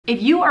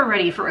If you are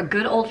ready for a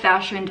good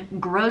old-fashioned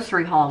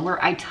grocery haul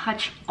where I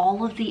touch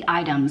all of the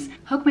items,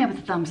 hook me up with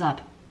a thumbs up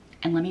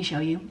and let me show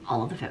you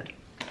all of the food.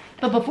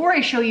 But before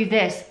I show you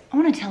this, I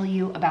want to tell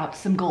you about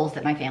some goals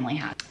that my family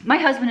has. My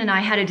husband and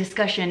I had a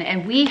discussion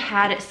and we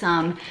had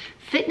some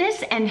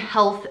fitness and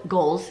health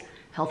goals,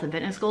 health and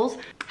fitness goals,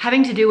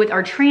 having to do with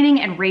our training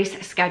and race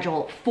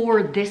schedule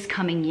for this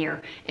coming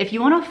year. If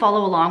you want to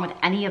follow along with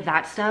any of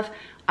that stuff,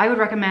 I would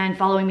recommend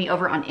following me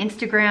over on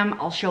Instagram.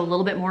 I'll show a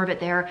little bit more of it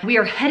there. We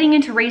are heading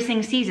into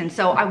racing season,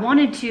 so I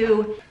wanted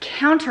to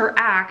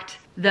counteract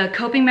the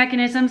coping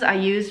mechanisms I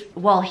used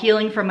while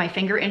healing from my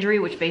finger injury,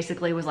 which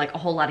basically was like a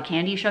whole lot of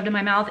candy shoved in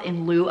my mouth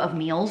in lieu of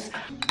meals.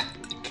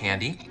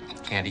 Candy,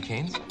 candy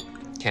canes,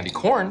 candy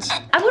corns.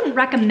 I wouldn't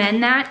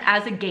recommend that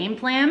as a game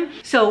plan.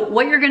 So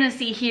what you're gonna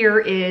see here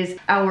is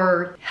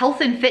our health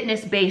and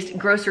fitness based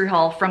grocery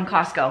haul from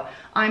Costco.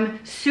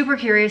 I'm super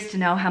curious to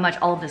know how much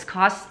all of this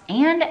costs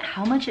and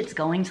how much it's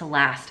going to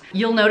last.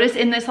 You'll notice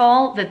in this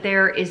haul that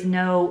there is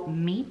no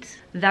meat.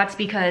 That's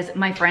because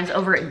my friends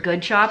over at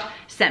Good Shop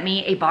sent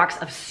me a box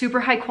of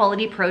super high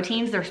quality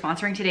proteins. They're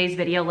sponsoring today's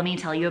video. Let me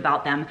tell you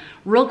about them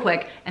real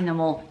quick and then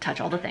we'll touch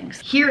all the things.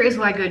 Here is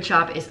why Good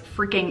Shop is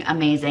freaking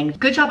amazing.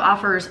 Good Shop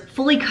offers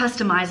fully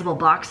customizable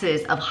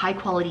boxes of high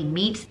quality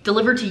meats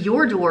delivered to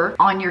your door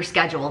on your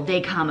schedule.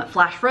 They come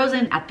flash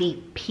frozen at the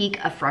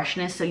peak of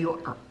freshness, so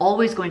you are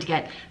always going to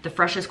get the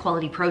freshest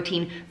quality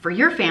protein for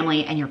your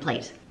family and your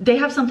plate. They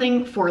have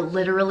something for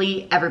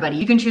literally everybody.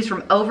 You can choose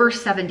from over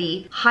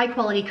 70 high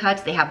quality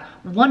cuts. They have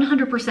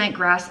 100%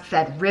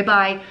 grass-fed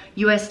ribeye,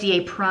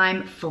 USDA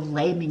prime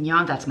filet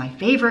mignon, that's my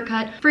favorite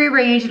cut, free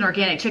range and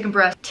organic chicken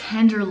breast,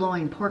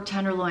 tenderloin, pork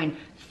tenderloin,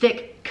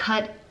 thick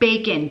cut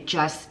bacon,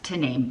 just to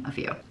name a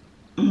few.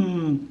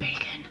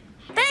 Bacon.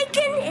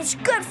 Bacon is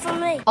good for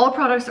me. All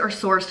products are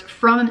sourced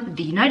from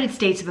the United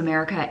States of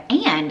America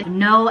and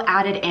no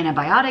added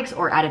antibiotics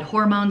or added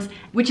hormones,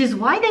 which is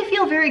why they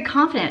feel very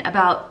confident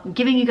about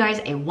giving you guys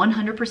a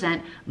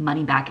 100%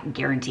 money back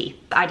guarantee.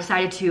 I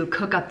decided to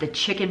cook up the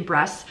chicken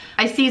breasts.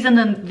 I seasoned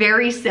them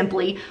very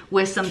simply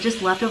with some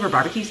just leftover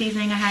barbecue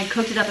seasoning I had,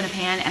 cooked it up in a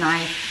pan, and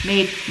I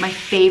made my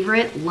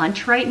favorite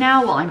lunch right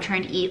now while I'm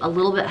trying to eat a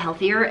little bit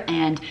healthier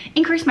and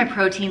increase my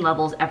protein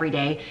levels every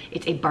day.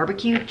 It's a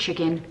barbecue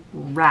chicken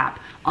wrap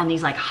on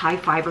these like high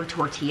fiber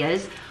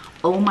tortillas.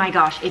 Oh my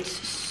gosh, it's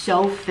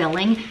so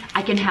filling.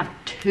 I can have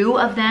 2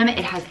 of them.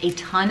 It has a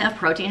ton of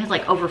protein. It has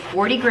like over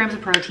 40 grams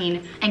of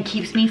protein and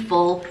keeps me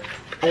full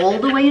all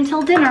the way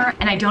until dinner,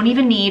 and I don't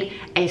even need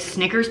a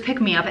Snickers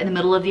pick-me-up in the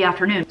middle of the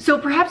afternoon. So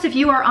perhaps if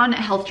you are on a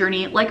health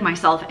journey like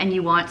myself and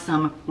you want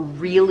some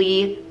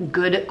really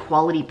good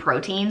quality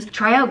proteins,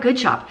 try out Good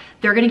Shop.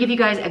 They're gonna give you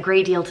guys a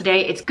great deal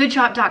today. It's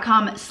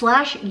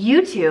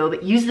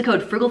goodshop.com/YouTube. Use the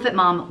code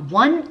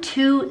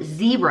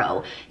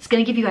FrugalFitMom120. It's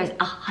gonna give you guys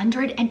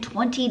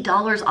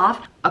 $120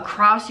 off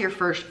across your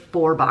first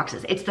 4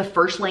 boxes. It's the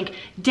first link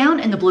down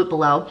in the bloop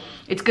below.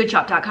 It's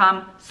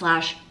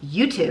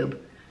goodshop.com/YouTube.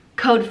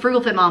 Code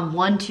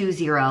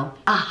FrugalFitMom120,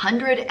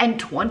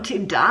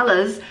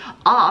 $120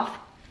 off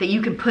that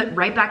you can put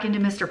right back into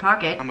Mr.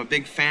 Pocket. I'm a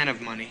big fan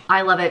of money.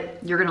 I love it.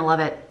 You're gonna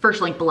love it.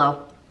 First link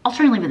below. I'll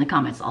try and leave it in the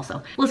comments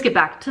also. Let's get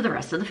back to the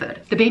rest of the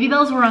food. The Baby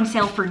Bells were on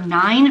sale for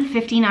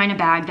 $9.59 a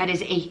bag. That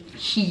is a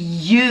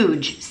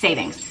huge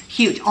savings.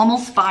 Huge,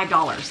 almost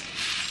 $5.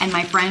 And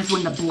my friends,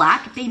 when the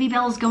black Baby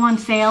Bells go on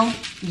sale,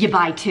 you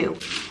buy 2.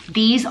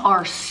 These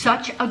are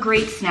such a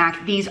great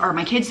snack. These are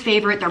my kids'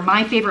 favorite. They're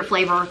my favorite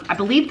flavor. I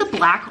believe the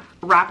black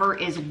wrapper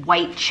is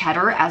white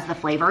cheddar as the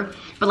flavor,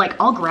 but like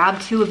I'll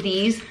grab 2 of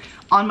these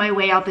on my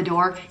way out the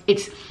door.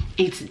 It's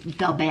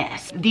the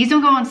best. These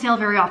don't go on sale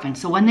very often,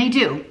 so when they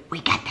do, we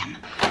get them.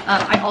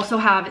 I also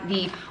have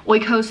the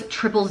Oikos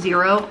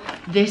 000.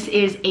 This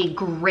is a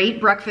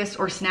great breakfast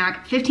or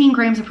snack, 15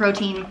 grams of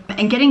protein,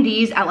 and getting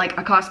these at like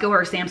a Costco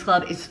or a Sam's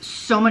Club is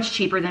so much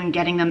cheaper than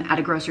getting them at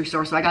a grocery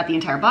store, so I got the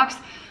entire box.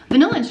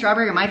 Vanilla and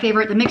strawberry are my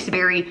favorite. The mixed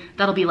berry,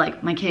 that'll be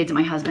like my kids and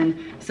my husband.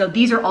 So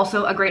these are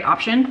also a great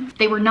option.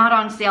 They were not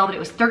on sale, but it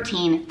was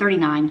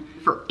 $13.39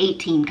 for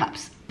 18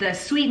 cups. The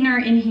sweetener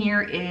in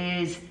here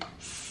is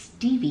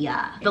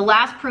stevia. The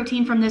last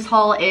protein from this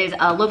haul is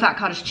a low-fat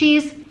cottage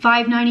cheese,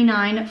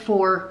 $5.99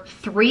 for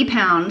 3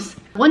 pounds.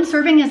 1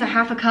 serving is a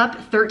half a cup,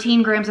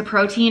 13 grams of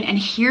protein, and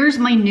here's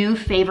my new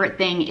favorite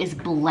thing is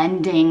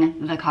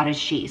blending the cottage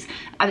cheese.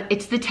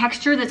 It's the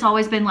texture that's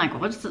always been like,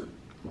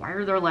 why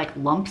are there like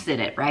lumps in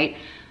it, right?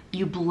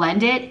 You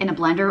blend it in a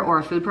blender or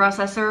a food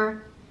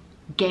processor,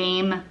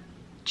 game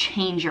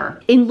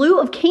changer. In lieu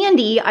of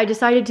candy, I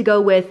decided to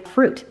go with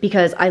fruit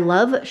because I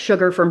love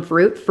sugar from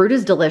fruit. Fruit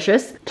is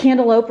delicious.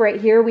 Cantaloupe right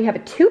here, we have a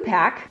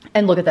 2-pack.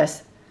 And look at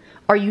this.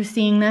 Are you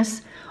seeing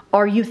this?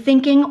 Are you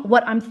thinking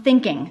what I'm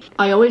thinking?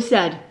 I always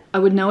said I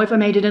would know if I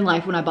made it in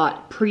life when I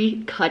bought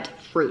pre-cut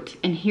fruit.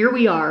 And here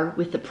we are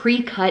with the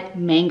pre-cut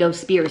mango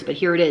spears, but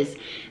here it is.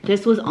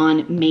 This was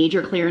on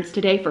major clearance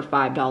today for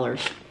 $5.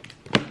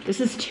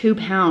 This is 2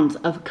 pounds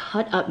of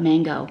cut up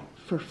mango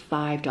for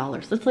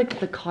 $5. That's like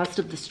the cost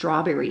of the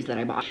strawberries that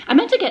I bought. I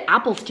meant to get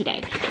apples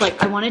today.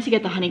 Like I wanted to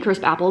get the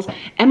Honeycrisp apples.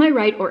 Am I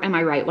right or am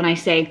I right when I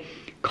say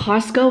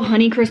Costco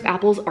Honeycrisp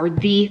apples are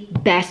the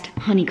best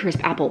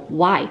Honeycrisp apple.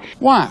 Why?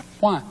 Why?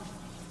 Why?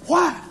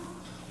 Why?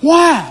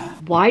 Why?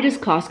 Why does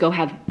Costco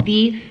have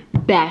the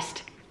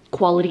best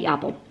quality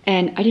apple?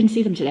 And I didn't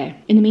see them today.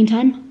 In the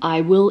meantime,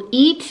 I will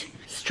eat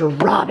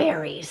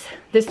strawberries.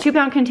 This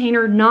 2-pound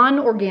container,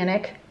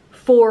 non-organic,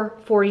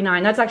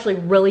 $4.49. That's actually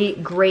really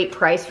great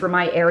price for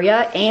my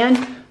area.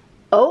 And,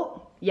 oh,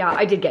 yeah,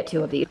 I did get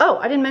 2 of these. Oh,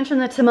 I didn't mention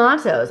the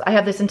tomatoes. I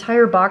have this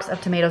entire box of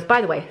tomatoes.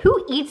 By the way,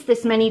 who eats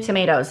this many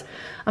tomatoes?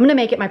 I'm gonna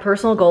make it my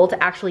personal goal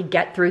to actually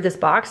get through this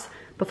box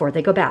before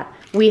they go bad.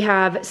 We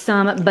have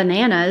some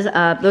bananas.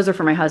 Those are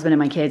for my husband and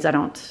my kids. I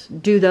don't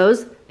do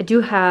those. I do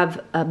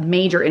have a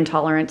major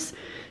intolerance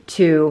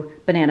to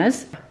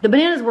bananas. The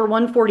bananas were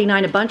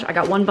 $1.49 a bunch. I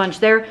got 1 bunch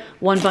there,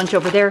 1 bunch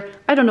over there.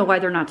 I don't know why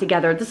they're not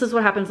together. This is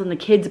what happens when the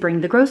kids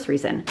bring the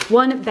groceries in.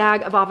 1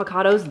 bag of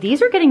avocados.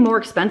 These are getting more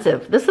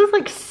expensive. This is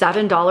like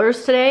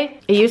 $7 today.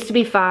 It used to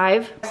be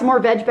 $5. Some more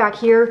veg back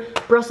here.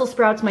 Brussels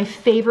sprouts. My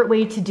favorite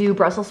way to do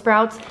Brussels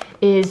sprouts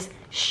is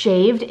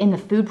shaved in the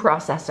food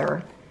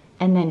processor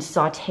and then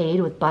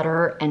sauteed with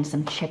butter and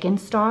some chicken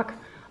stock.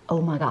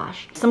 Oh my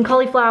gosh. Some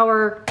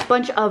cauliflower,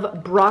 bunch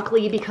of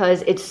broccoli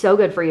because it's so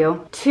good for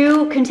you.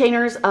 2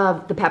 containers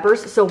of the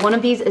peppers. So one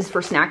of these is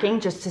for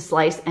snacking, just to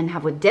slice and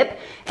have with dip.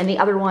 And the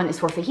other one is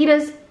for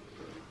fajitas.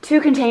 2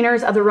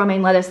 containers of the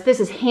romaine lettuce. This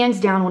is hands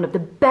down one of the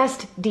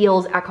best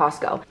deals at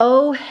Costco.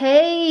 Oh,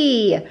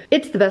 hey,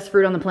 it's the best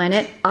fruit on the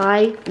planet.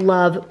 I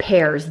love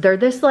pears. They're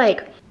this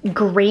like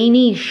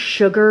grainy,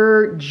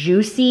 sugar,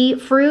 juicy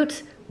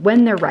fruit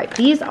when they're ripe.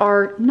 These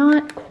are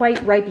not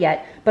quite ripe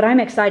yet, but I'm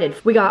excited.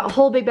 We got a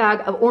whole big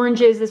bag of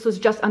oranges. This was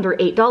just under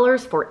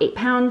 $8 for 8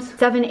 pounds,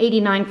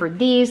 $7.89 for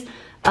these.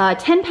 A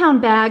 10-pound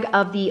bag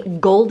of the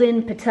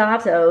golden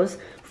potatoes,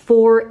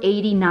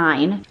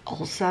 $4.89.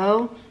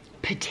 Also,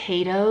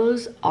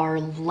 potatoes are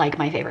like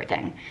my favorite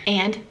thing.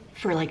 And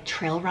for like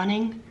trail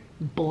running,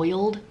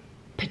 boiled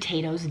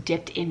potatoes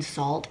dipped in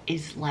salt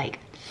is like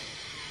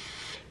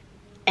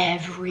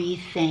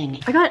everything.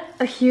 I got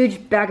a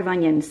huge bag of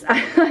onions. I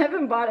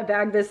haven't bought a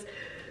bag this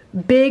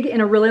big in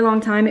a really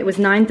long time. It was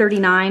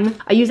 $9.39.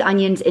 I use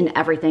onions in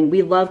everything.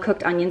 We love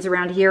cooked onions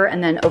around here.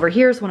 And then over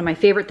here is one of my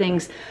favorite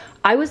things.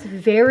 I was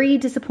very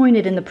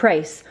disappointed in the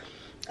price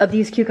of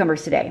these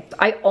cucumbers today.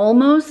 I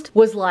almost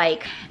was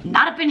like,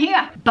 not up in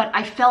here, but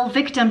I fell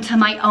victim to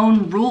my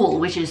own rule,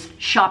 which is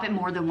shop at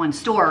more than 1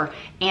 store.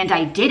 And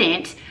I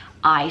didn't.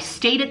 I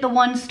stayed at the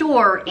 1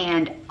 store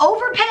and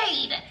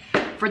overpaid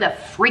for the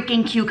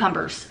freaking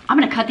cucumbers. I'm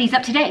gonna cut these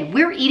up today.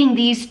 We're eating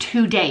these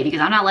today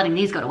because I'm not letting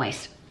these go to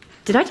waste.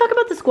 Did I talk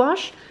about the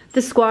squash?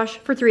 The squash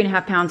for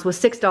 3.5 pounds was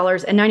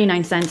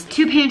 $6.99.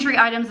 2 pantry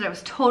items that I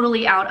was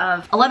totally out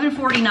of.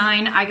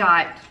 $11.49, I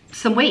got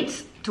some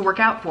weights to work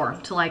out for,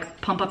 to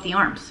like pump up the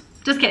arms.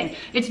 Just kidding,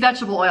 it's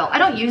vegetable oil. I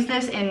don't use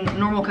this in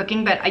normal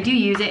cooking, but I do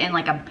use it in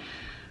like a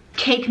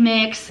cake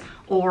mix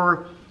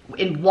or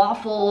in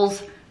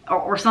waffles,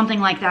 or something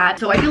like that.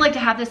 So I do like to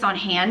have this on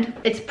hand.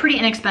 It's pretty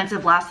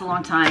inexpensive, lasts a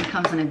long time,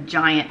 comes in a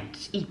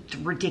giant,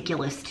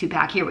 ridiculous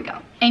 2-pack. Here we go.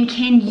 And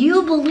can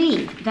you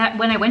believe that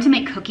when I went to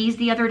make cookies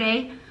the other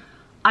day,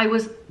 I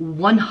was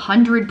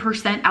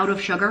 100% out of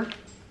sugar?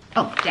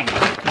 Oh, dang.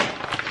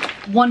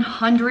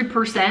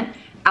 100%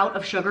 out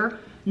of sugar,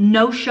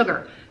 no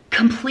sugar,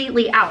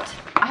 completely out.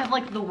 I have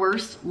like the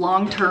worst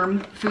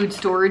long-term food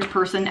storage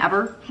person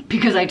ever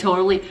because I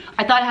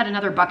thought I had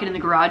another bucket in the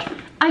garage.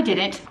 I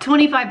didn't.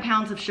 25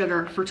 pounds of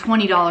sugar for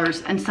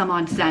 $20 and some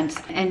odd cents.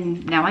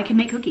 And now I can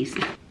make cookies.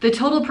 The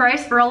total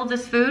price for all of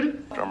this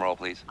food? Drum roll,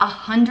 please.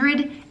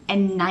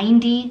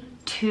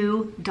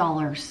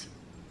 $192.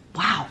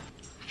 Wow,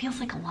 feels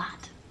like a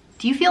lot.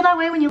 Do you feel that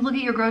way when you look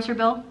at your grocery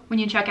bill, when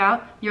you check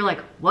out? You're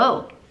like,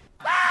 whoa,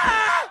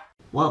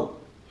 whoa.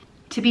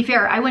 To be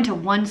fair, I went to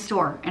 1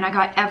 store and I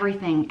got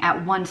everything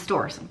at 1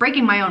 store. So I'm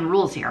breaking my own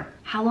rules here.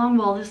 How long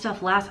will all this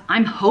stuff last?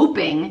 I'm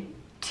hoping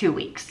 2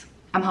 weeks.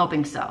 I'm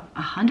hoping so.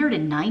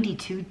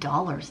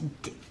 $192,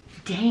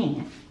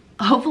 dang.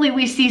 Hopefully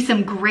we see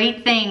some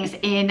great things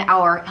in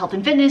our health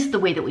and fitness, the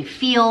way that we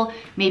feel.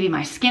 Maybe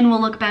my skin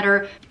will look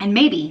better. And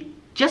maybe,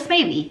 just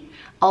maybe,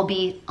 I'll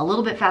be a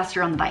little bit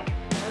faster on the bike.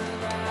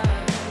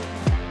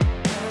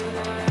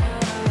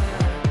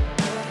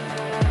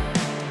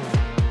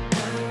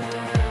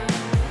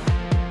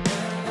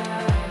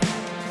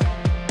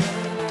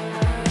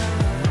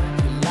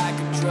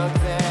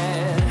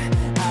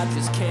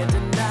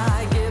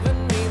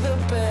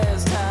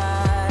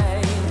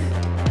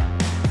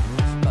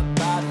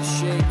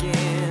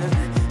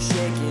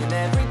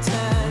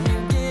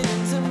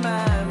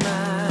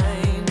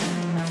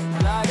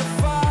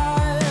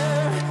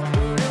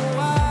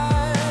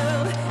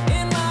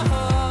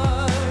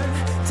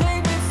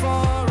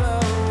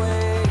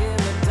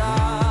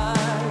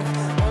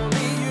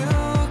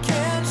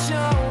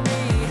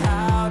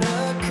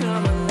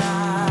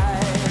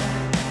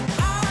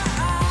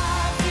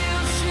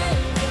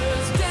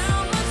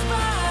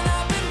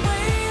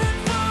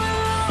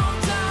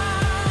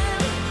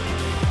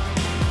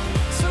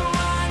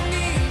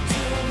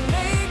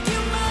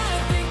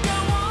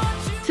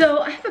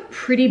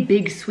 pretty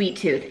big sweet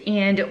tooth.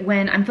 And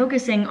when I'm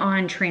focusing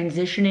on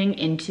transitioning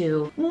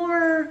into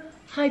more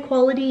high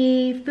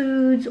quality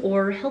foods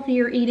or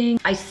healthier eating,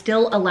 I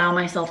still allow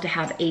myself to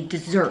have a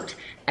dessert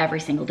every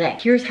single day.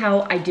 Here's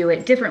how I do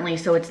it differently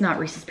so it's not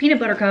Reese's peanut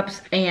butter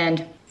cups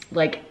and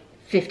like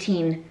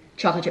 15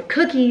 chocolate chip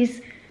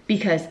cookies,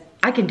 because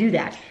I can do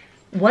that.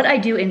 What I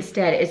do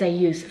instead is I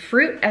use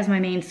fruit as my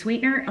main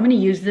sweetener. I'm gonna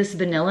use this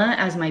vanilla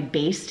as my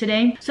base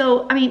today.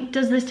 So, I mean,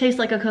 does this taste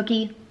like a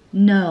cookie?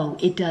 No,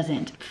 it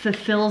doesn't.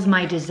 Fulfills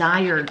my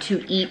desire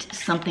to eat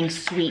something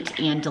sweet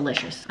and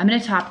delicious. I'm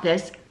gonna top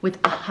this with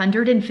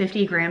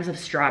 150 grams of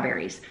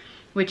strawberries,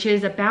 which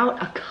is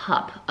about a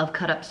cup of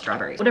cut up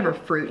strawberries. Whatever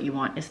fruit you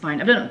want is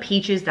fine. I've done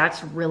peaches,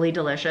 that's really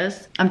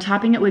delicious. I'm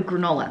topping it with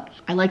granola.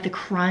 I like the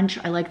crunch,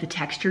 I like the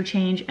texture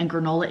change, and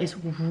granola is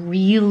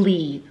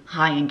really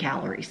high in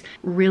calories.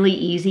 Really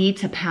easy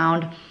to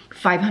pound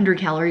 500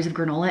 calories of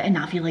granola and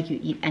not feel like you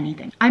eat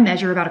anything. I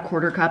measure about a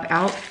quarter cup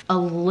out, a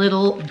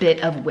little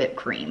bit of whipped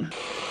cream.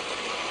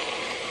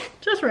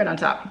 Just right on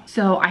top.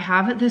 So I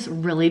have this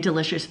really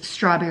delicious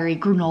strawberry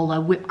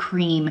granola whipped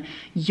cream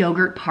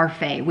yogurt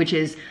parfait, which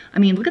is, I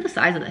mean, look at the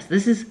size of this.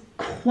 This is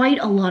quite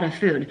a lot of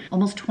food,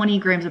 almost 20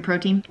 grams of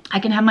protein. I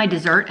can have my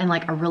dessert and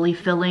like a really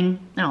filling,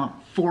 I don't know,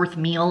 fourth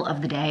meal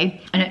of the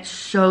day. And it's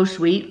so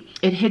sweet.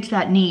 It hits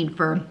that need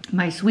for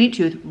my sweet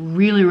tooth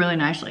really, really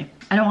nicely.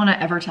 I don't wanna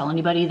ever tell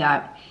anybody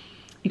that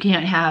you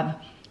can't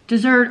have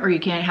dessert or you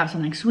can't have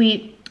something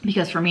sweet,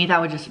 because for me,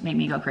 that would just make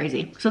me go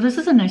crazy. So this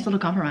is a nice little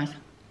compromise.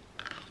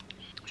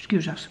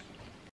 Excuse us.